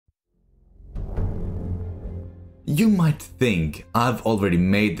You might think I've already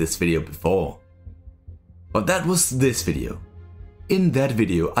made this video before, but that was this video. In that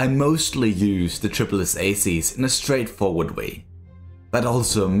video I mostly used the Triplex Acies in a straightforward way. That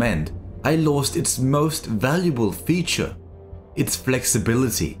also meant I lost its most valuable feature, its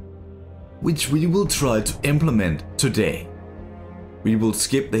flexibility, which we will try to implement today. We will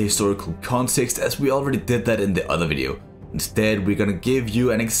skip the historical context as we already did that in the other video. Instead, we're gonna give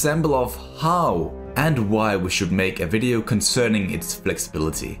you an example of how and why we should make a video concerning its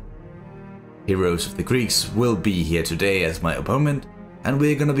flexibility. Heroes of the Greeks will be here today as my opponent, and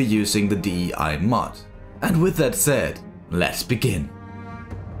we're gonna be using the DEI mod. And with that said, let's begin.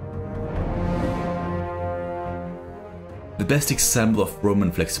 The best example of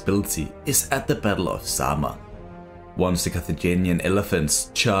Roman flexibility is at the Battle of Zama. Once the Carthaginian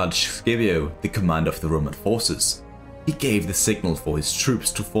elephants charged Scipio, the commander of the Roman forces, he gave the signal for his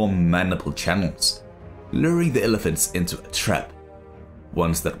troops to form mandible channels, luring the elephants into a trap.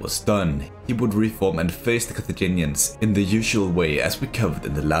 Once that was done, he would reform and face the Carthaginians in the usual way as we covered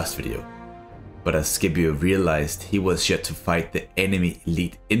in the last video. But as Scipio realized he was yet to fight the enemy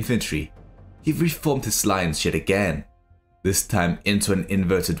elite infantry, he reformed his lines yet again, this time into an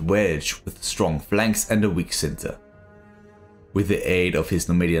inverted wedge with strong flanks and a weak center. With the aid of his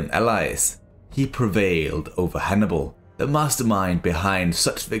Numidian allies, he prevailed over Hannibal, the mastermind behind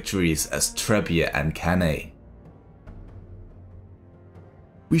such victories as Trebia and Cannae.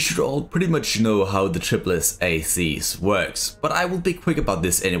 We should all pretty much know how the Triplex Acies works, but I will be quick about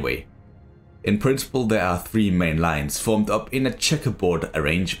this anyway. In principle, there are three main lines formed up in a checkerboard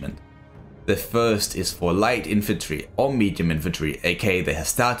arrangement. The first is for light infantry or medium infantry, aka the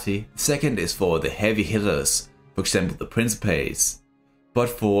Hastati. The second is for the heavy hitters, for example the Principes. But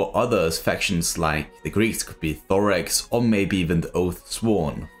for others, factions like the Greeks could be Thorax or maybe even the Oath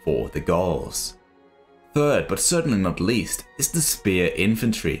Sworn for the Gauls. Third, but certainly not least, is the spear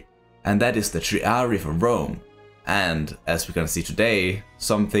infantry, and that is the Triarii for Rome, and as we're gonna see today,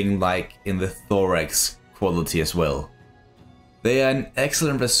 something like in the Thorax quality as well. They are an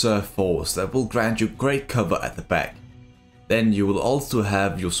excellent reserve force that will grant you great cover at the back. Then you will also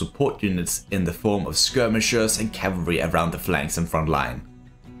have your support units in the form of skirmishers and cavalry around the flanks and front line.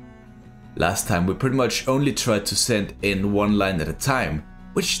 Last time we pretty much only tried to send in one line at a time,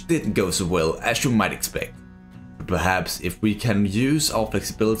 which didn't go so well as you might expect. But perhaps if we can use our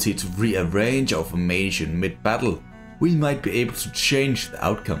flexibility to rearrange our formation mid-battle, we might be able to change the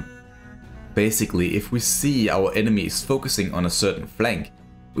outcome. Basically, if we see our enemy is focusing on a certain flank,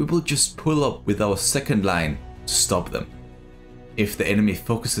 we will just pull up with our second line to stop them. If the enemy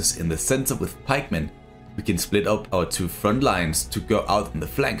focuses in the center with pikemen, we can split up our two front lines to go out on the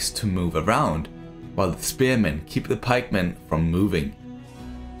flanks to move around, while the spearmen keep the pikemen from moving.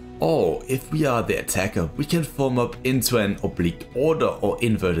 Or if we are the attacker, we can form up into an oblique order or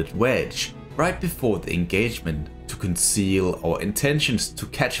inverted wedge right before the engagement to conceal our intentions to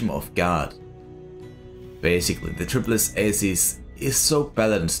catch him off guard. Basically, the Triplex Acies is so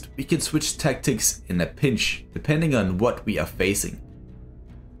balanced we can switch tactics in a pinch depending on what we are facing.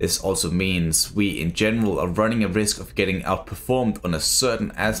 This also means we in general are running a risk of getting outperformed on a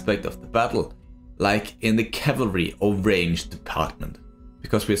certain aspect of the battle, like in the cavalry or ranged department,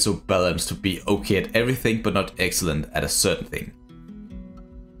 because we are so balanced to be okay at everything but not excellent at a certain thing.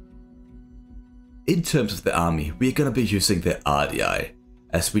 In terms of the army, we are gonna be using the RDI,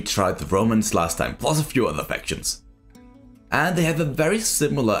 as we tried the Romans last time, plus a few other factions. And they have a very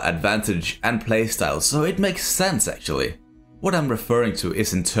similar advantage and playstyle, so it makes sense actually. What I'm referring to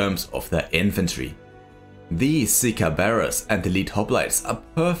is in terms of their infantry. These Sika bearers and elite hoplites are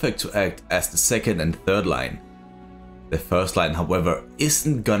perfect to act as the second and third line. The first line, however,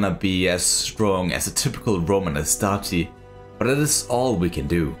 isn't gonna be as strong as a typical Roman Hastati, but it is all we can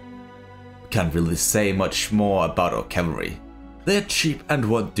do. We can't really say much more about our cavalry. They're cheap and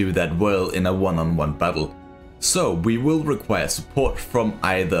won't do that well in a one-on-one battle, so we will require support from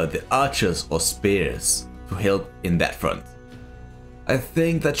either the archers or spears to help in that front. I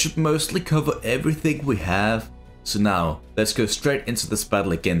think that should mostly cover everything we have, so now let's go straight into this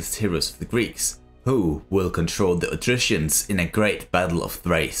battle against Heroes of the Greeks, who will control the Odrysians in a great battle of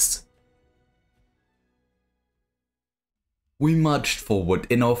Thrace. We marched forward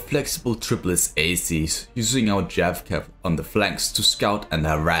in our flexible Triplex Acies, using our Javcav on the flanks to scout and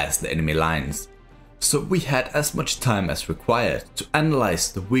harass the enemy lines. So we had as much time as required to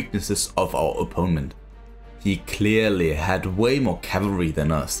analyze the weaknesses of our opponent. He clearly had way more cavalry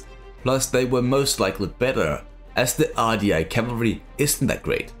than us, plus they were most likely better, as the RDI cavalry isn't that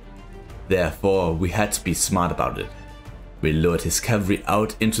great. Therefore we had to be smart about it. We lured his cavalry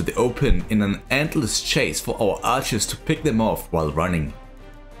out into the open in an endless chase for our archers to pick them off while running.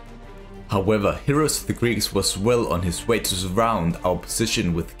 However, Heroes of the Greeks was well on his way to surround our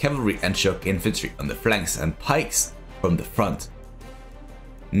position with cavalry and shock infantry on the flanks and pikes from the front.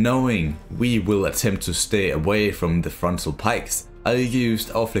 Knowing we will attempt to stay away from the frontal pikes, I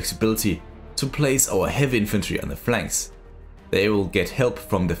used our flexibility to place our heavy infantry on the flanks. They will get help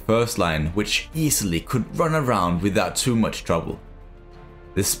from the first line, which easily could run around without too much trouble.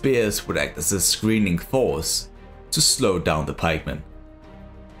 The spears would act as a screening force to slow down the pikemen.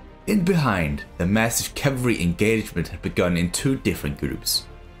 In behind, the massive cavalry engagement had begun in two different groups.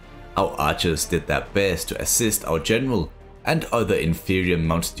 Our archers did their best to assist our general and other inferior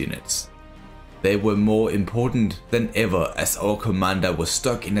mounted units. They were more important than ever as our commander was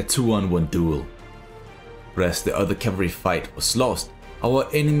stuck in a 2-on-1 duel. But as the other cavalry fight was lost, our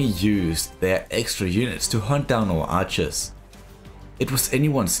enemy used their extra units to hunt down our archers. It was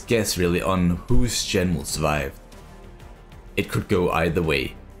anyone's guess really on whose general survived. It could go either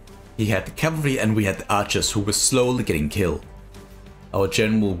way. He had the cavalry and we had the archers who were slowly getting killed. Our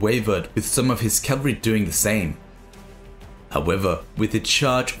general wavered with some of his cavalry doing the same. However, with the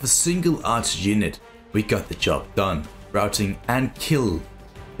charge of a single archer unit, we got the job done, routing and killed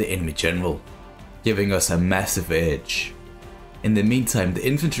the enemy general, giving us a massive edge. In the meantime, the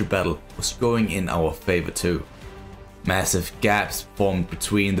infantry battle was going in our favor too. Massive gaps formed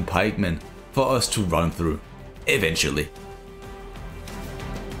between the pikemen for us to run through, eventually.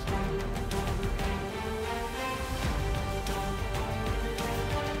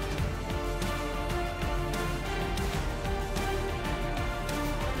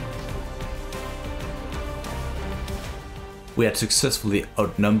 We had successfully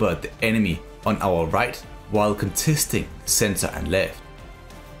outnumbered the enemy on our right while contesting the center and left.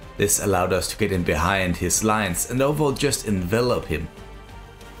 This allowed us to get in behind his lines and overall just envelop him.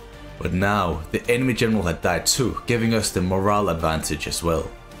 But now the enemy general had died too, giving us the morale advantage as well.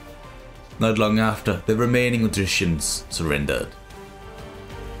 Not long after, the remaining Odrysians surrendered.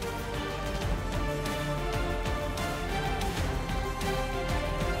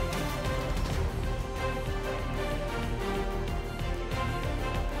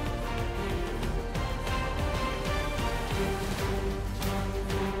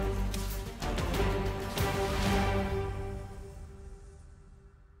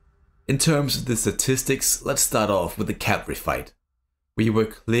 In terms of the statistics, let's start off with the cavalry fight. We were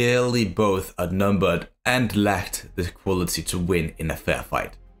clearly both outnumbered and lacked the quality to win in a fair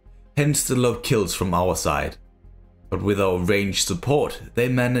fight, hence the low kills from our side. But with our ranged support, they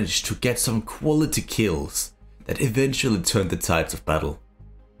managed to get some quality kills that eventually turned the tides of battle.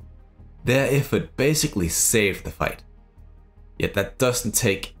 Their effort basically saved the fight. Yet that doesn't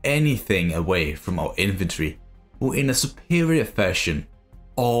take anything away from our infantry, who in a superior fashion,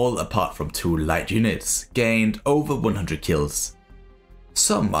 all apart from 2 light units, gained over 100 kills.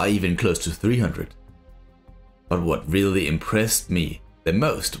 Some are even close to 300. But what really impressed me the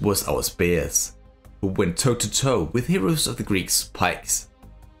most was our spears, who went toe to toe with Heroes of the Greeks' pikes.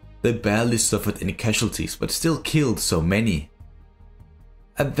 They barely suffered any casualties but still killed so many.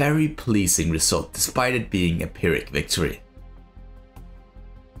 A very pleasing result despite it being a Pyrrhic victory.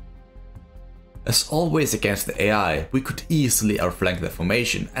 As always against the AI, we could easily outflank their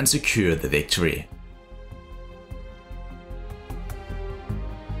formation and secure the victory.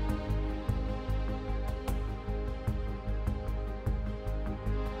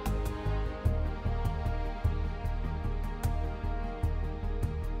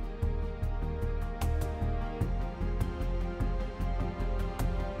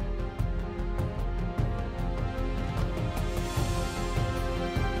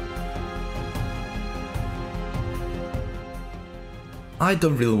 I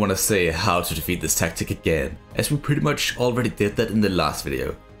don't really want to say how to defeat this tactic again, as we pretty much already did that in the last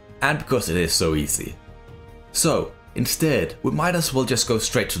video, and because it is so easy. So, instead, we might as well just go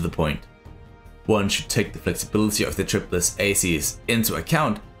straight to the point. One should take the flexibility of the Triplex Acies into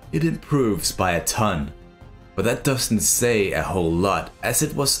account. It improves by a ton, but that doesn't say a whole lot as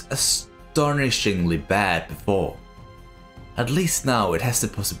it was astonishingly bad before. At least now it has the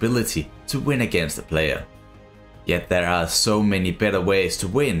possibility to win against a player. Yet there are so many better ways to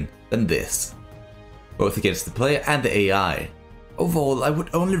win than this, both against the player and the AI. Overall, I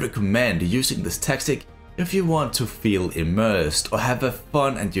would only recommend using this tactic if you want to feel immersed or have a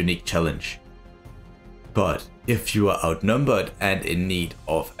fun and unique challenge. But if you are outnumbered and in need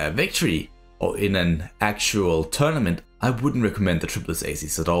of a victory, or in an actual tournament, I wouldn't recommend the Triplex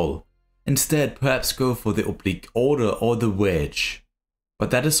Acies at all. Instead, perhaps go for the oblique order or the wedge.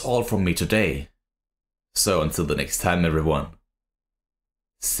 But that is all from me today. So until the next time everyone,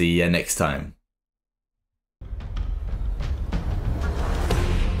 see ya next time.